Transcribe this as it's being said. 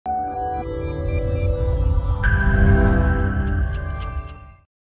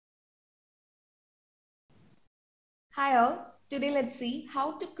Hi all, today let's see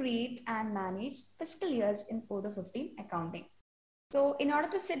how to create and manage fiscal years in Odoo 15 accounting. So in order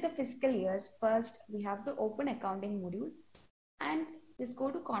to set the fiscal years, first we have to open accounting module and just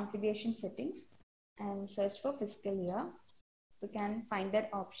go to configuration settings and search for fiscal year. You can find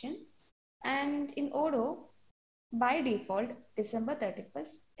that option, and in Odoo, by default, December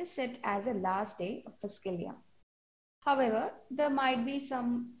 31st is set as the last day of fiscal year. However, there might be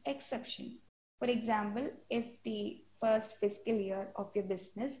some exceptions. For example, if the first fiscal year of your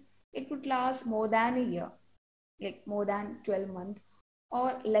business, it would last more than a year, like more than 12 months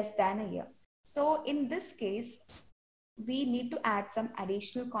or less than a year. So in this case, we need to add some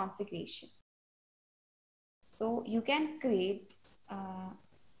additional configuration. So you can create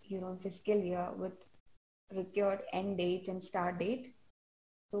your own fiscal year with required end date and start date.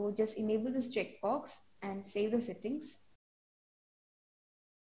 So just enable this checkbox and save the settings.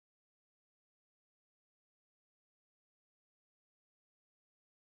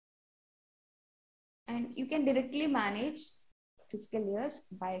 And you can directly manage fiscal years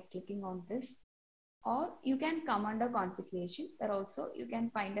by clicking on this, or you can come under configuration. There also you can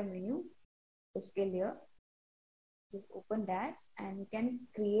find a menu, fiscal year. Just open that and you can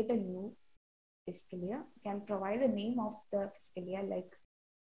create a new fiscal year. You can provide the name of the fiscal year like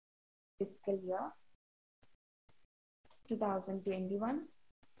fiscal year 2021,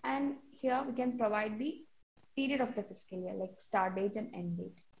 and here we can provide the period of the fiscal year like start date and end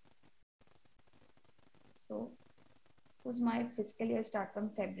date. So suppose my fiscal year starts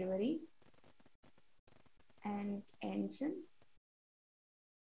from February and ends in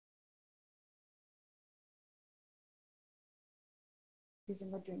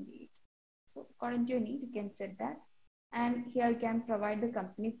December 28. So according to your need, you can set that. And here you can provide the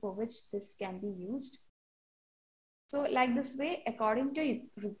company for which this can be used. So like this way, according to your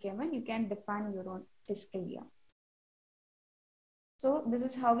requirement, you can define your own fiscal year. So this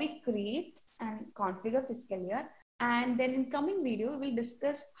is how we create and configure fiscal year. And then in coming video, we'll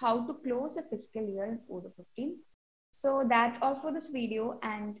discuss how to close the fiscal year in Odoo 15. So that's all for this video,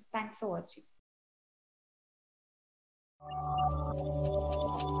 and thanks for watching.